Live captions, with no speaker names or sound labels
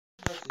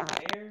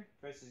Red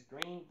versus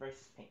green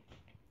versus pink.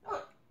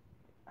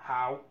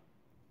 How?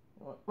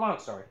 Long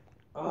story.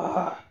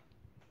 Ugh.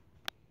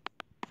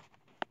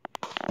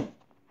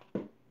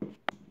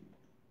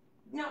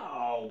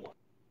 No!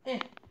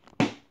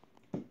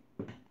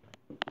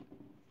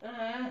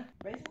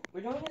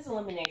 We're doing this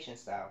elimination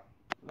style.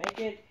 Make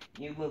it,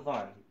 you move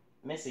on.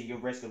 Miss it, you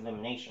risk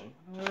elimination.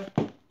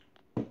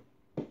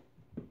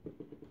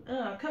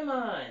 Come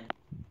on!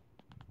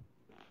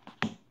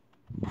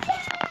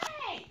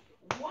 Yay!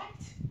 What?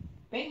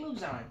 Pink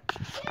moves on.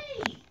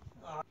 Yay!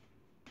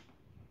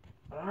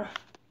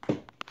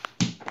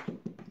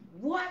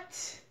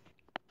 What?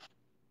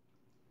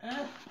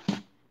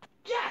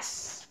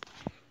 Yes!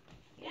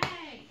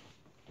 Yay!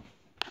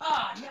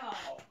 Oh, no!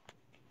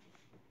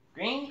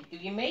 Green,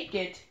 if you make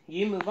it,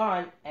 you move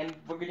on, and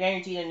we're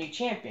guaranteed a new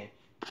champion.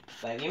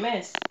 But if you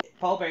miss,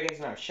 Polar Bear gets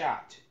another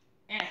shot.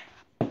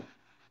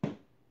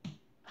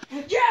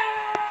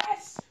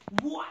 Yes!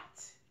 What?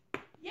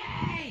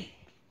 Yay!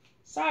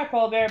 Sorry,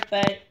 Polar Bear,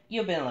 but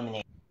you've been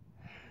eliminated.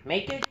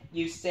 Make it,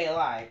 you stay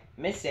alive.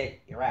 Miss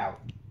it, you're out.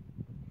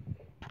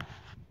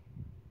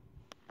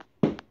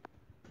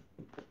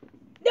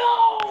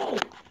 No!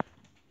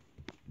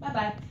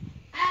 Bye-bye.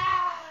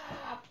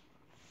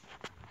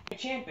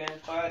 Champion,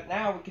 but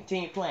now we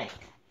continue playing.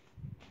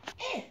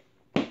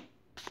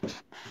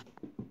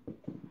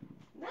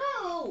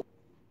 No!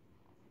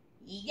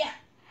 Yeah.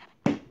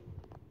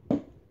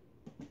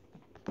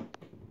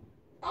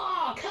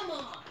 Oh, come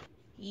on.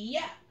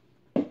 Yeah.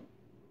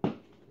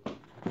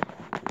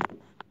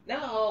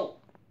 No.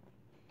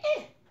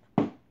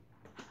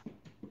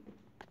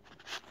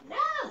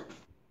 No.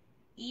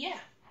 Yeah.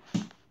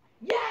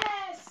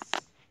 Yes.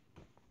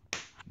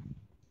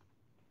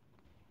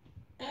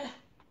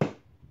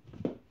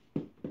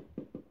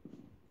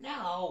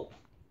 No.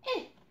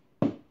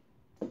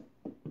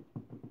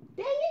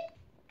 Dang it.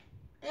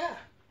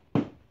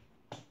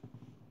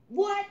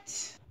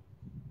 What?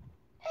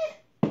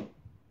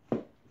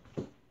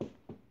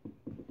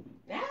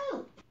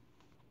 No.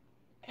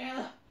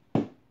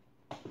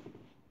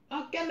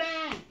 Oh, come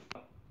on.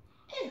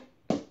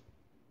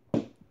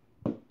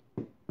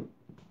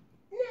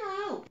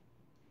 No.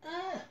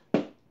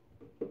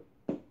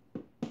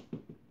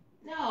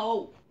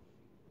 No.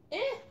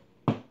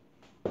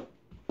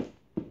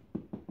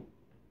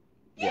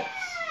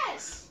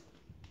 Yes!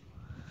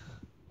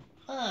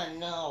 Oh,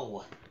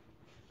 no.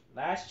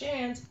 Last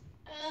chance.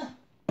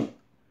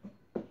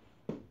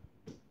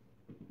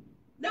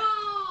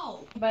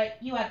 No! But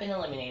you have been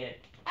eliminated.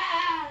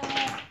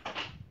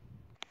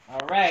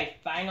 Alright,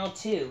 final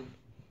two.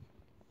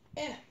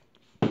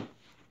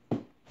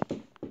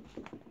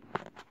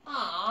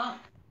 Aww.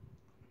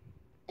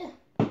 Come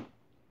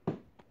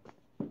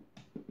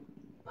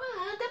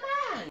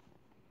on.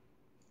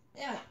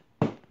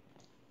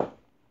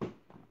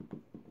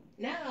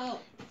 No.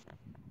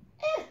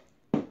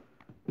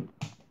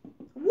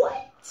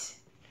 What?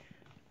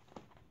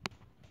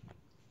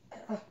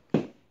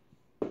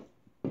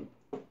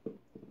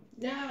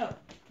 No.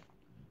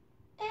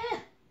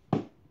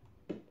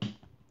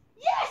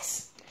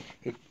 Yes!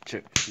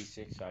 He's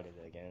excited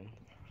again.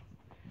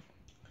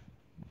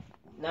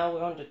 No,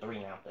 we're on to 3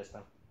 now this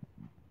time.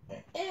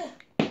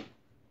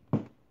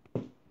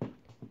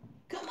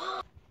 Come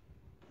on.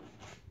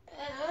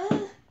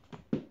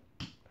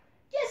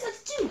 Yes,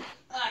 that's 2.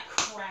 Ah,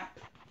 crap.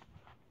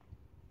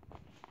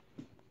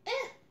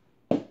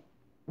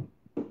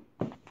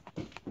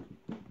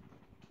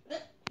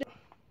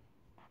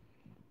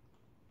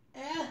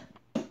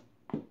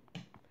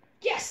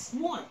 Yes,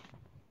 1.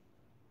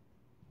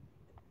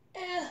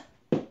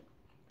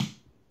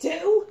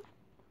 2.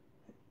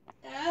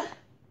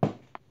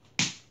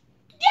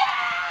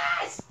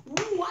 Yes!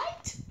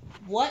 What?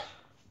 What?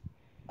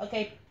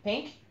 Okay,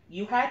 Pink,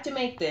 you had to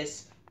make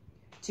this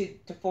to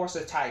force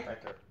a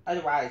tiebreaker.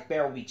 Otherwise,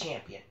 Bear will be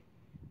champion.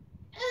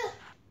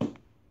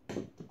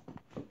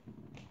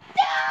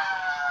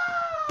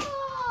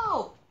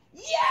 No!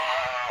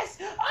 Yes!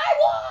 I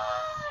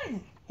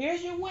won!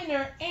 Here's your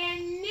winner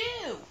and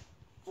new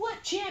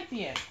Flip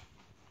champion.